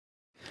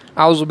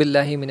أعوذ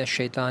بالله من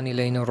الشيطان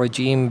اللعين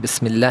الرجيم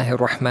بسم الله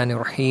الرحمن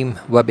الرحيم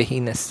وبه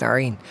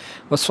نستعين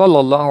وصلى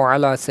الله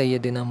على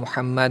سيدنا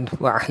محمد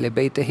وأهل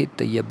بيته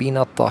الطيبين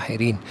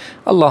الطاهرين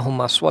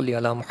اللهم صل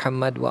على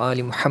محمد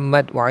وآل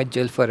محمد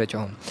وعجل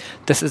فرجهم.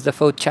 This is the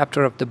fourth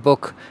chapter of the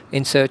book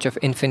In Search of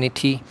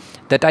Infinity.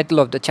 The title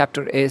of the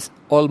chapter is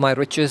All My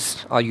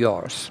Riches Are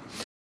Yours.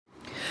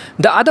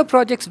 The other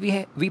projects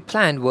we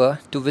planned were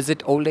to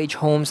visit old age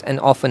homes and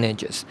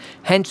orphanages.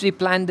 Hence, we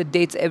planned the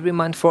dates every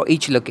month for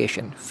each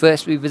location.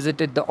 First, we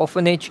visited the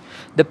orphanage.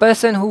 The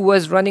person who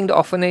was running the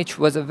orphanage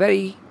was a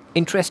very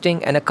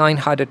interesting and a kind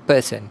hearted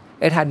person.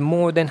 It had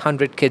more than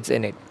 100 kids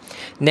in it.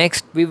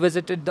 Next, we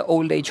visited the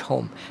old age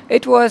home.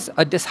 It was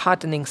a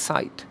disheartening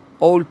sight.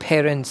 Old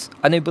parents,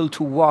 unable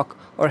to walk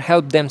or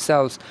help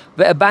themselves,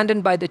 were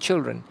abandoned by the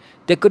children.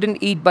 They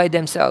couldn't eat by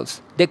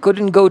themselves. They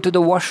couldn't go to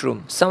the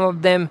washroom. Some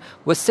of them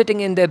were sitting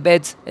in their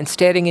beds and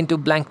staring into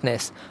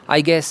blankness.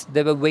 I guess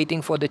they were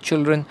waiting for the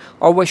children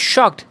or were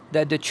shocked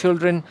that the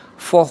children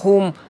for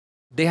whom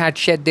they had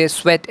shed their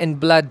sweat and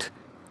blood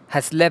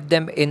has left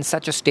them in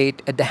such a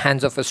state at the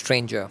hands of a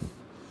stranger.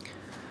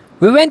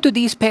 We went to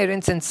these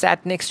parents and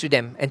sat next to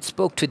them and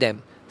spoke to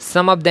them.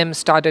 Some of them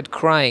started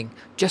crying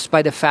just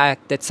by the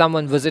fact that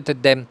someone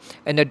visited them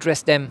and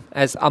addressed them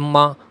as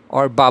Amma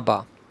or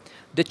Baba.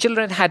 The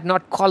children had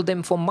not called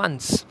them for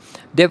months.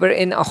 They were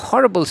in a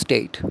horrible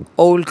state.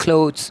 Old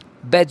clothes,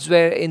 beds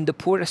were in the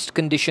poorest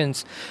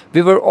conditions.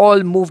 We were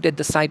all moved at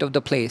the sight of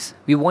the place.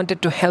 We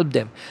wanted to help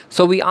them.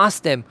 So we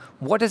asked them,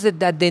 what is it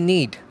that they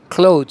need?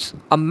 Clothes,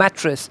 a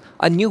mattress,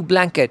 a new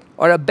blanket,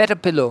 or a better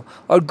pillow,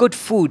 or good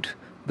food?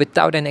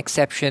 Without an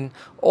exception,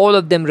 all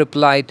of them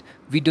replied,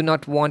 we do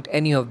not want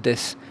any of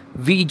this.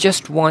 We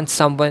just want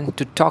someone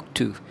to talk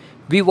to.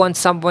 We want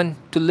someone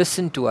to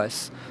listen to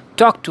us,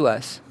 talk to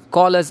us,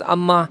 call us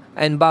Amma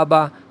and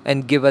Baba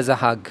and give us a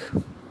hug.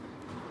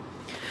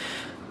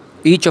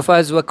 Each of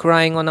us were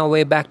crying on our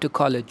way back to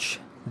college.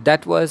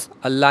 That was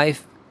a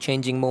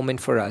life-changing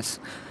moment for us.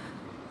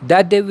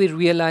 That day we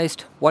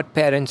realized what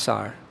parents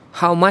are,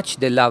 how much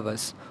they love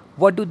us.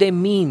 What do they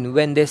mean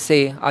when they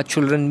say our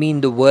children mean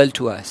the world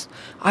to us?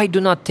 I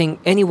do not think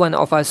any one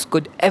of us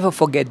could ever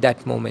forget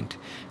that moment.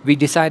 We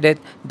decided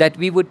that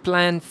we would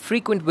plan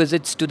frequent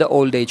visits to the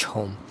old age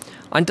home.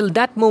 Until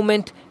that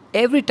moment,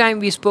 every time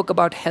we spoke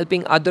about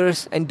helping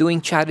others and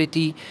doing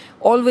charity,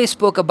 always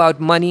spoke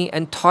about money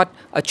and thought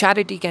a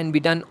charity can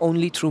be done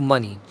only through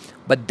money.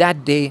 But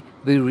that day,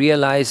 we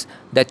realized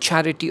that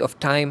charity of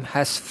time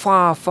has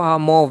far, far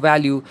more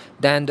value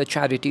than the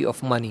charity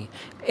of money.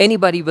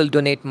 Anybody will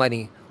donate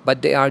money,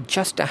 but there are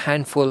just a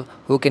handful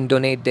who can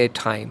donate their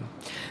time.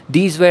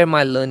 These were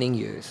my learning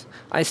years.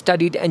 I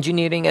studied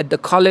engineering at the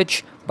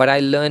college, but I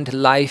learned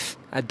life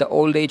at the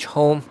old age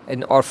home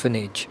and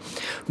orphanage.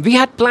 We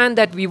had planned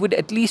that we would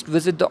at least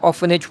visit the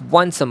orphanage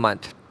once a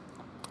month.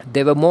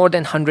 There were more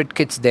than 100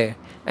 kids there,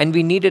 and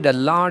we needed a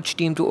large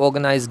team to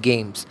organize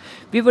games.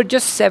 We were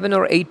just 7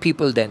 or 8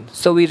 people then,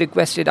 so we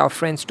requested our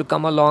friends to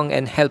come along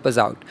and help us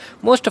out.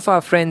 Most of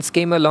our friends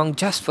came along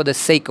just for the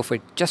sake of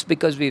it, just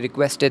because we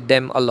requested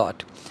them a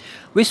lot.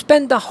 We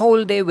spent the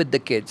whole day with the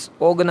kids,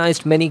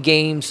 organized many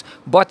games,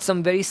 bought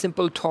some very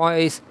simple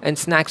toys and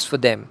snacks for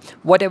them,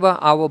 whatever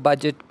our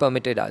budget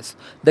permitted us.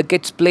 The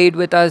kids played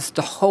with us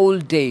the whole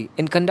day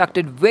and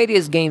conducted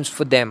various games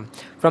for them,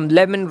 from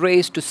lemon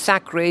race to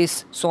sack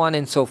race, so on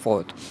and so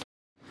forth.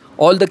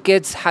 All the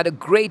kids had a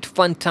great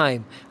fun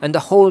time, and the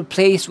whole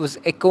place was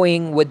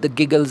echoing with the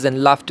giggles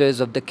and laughters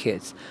of the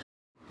kids.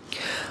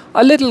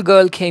 A little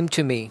girl came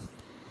to me.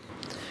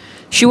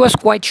 She was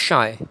quite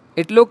shy.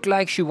 It looked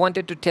like she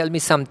wanted to tell me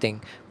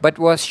something, but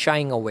was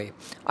shying away.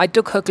 I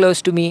took her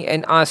close to me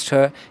and asked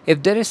her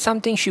if there is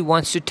something she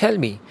wants to tell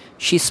me.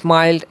 She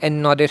smiled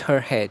and nodded her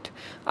head.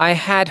 I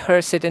had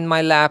her sit in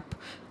my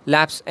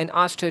laps and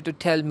asked her to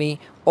tell me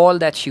all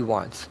that she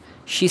wants.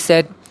 She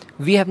said,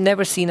 we have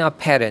never seen our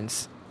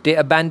parents. They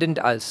abandoned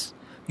us.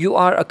 You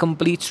are a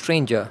complete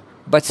stranger,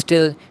 but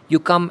still you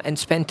come and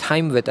spend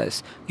time with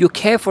us. You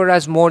care for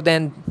us more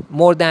than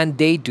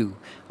they do.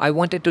 I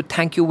wanted to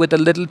thank you with a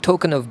little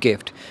token of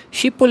gift.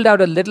 She pulled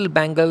out a little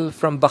bangle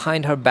from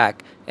behind her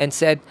back and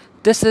said,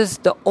 this is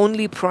the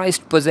only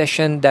prized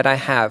possession that I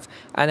have,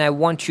 and I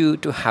want you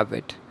to have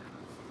it.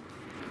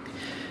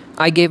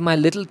 I gave my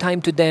little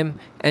time to them,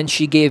 and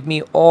she gave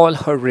me all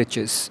her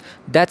riches.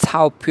 That's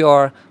how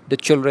pure the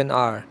children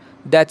are.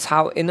 That's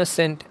how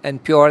innocent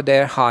and pure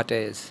their heart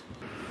is.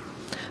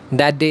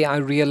 That day I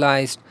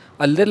realized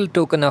a little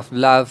token of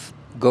love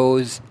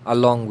goes a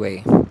long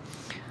way.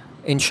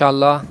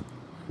 Inshallah,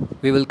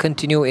 we will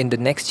continue in the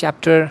next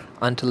chapter.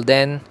 Until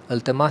then,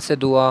 Iltimas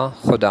Dua,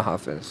 Khuda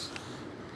Hafiz.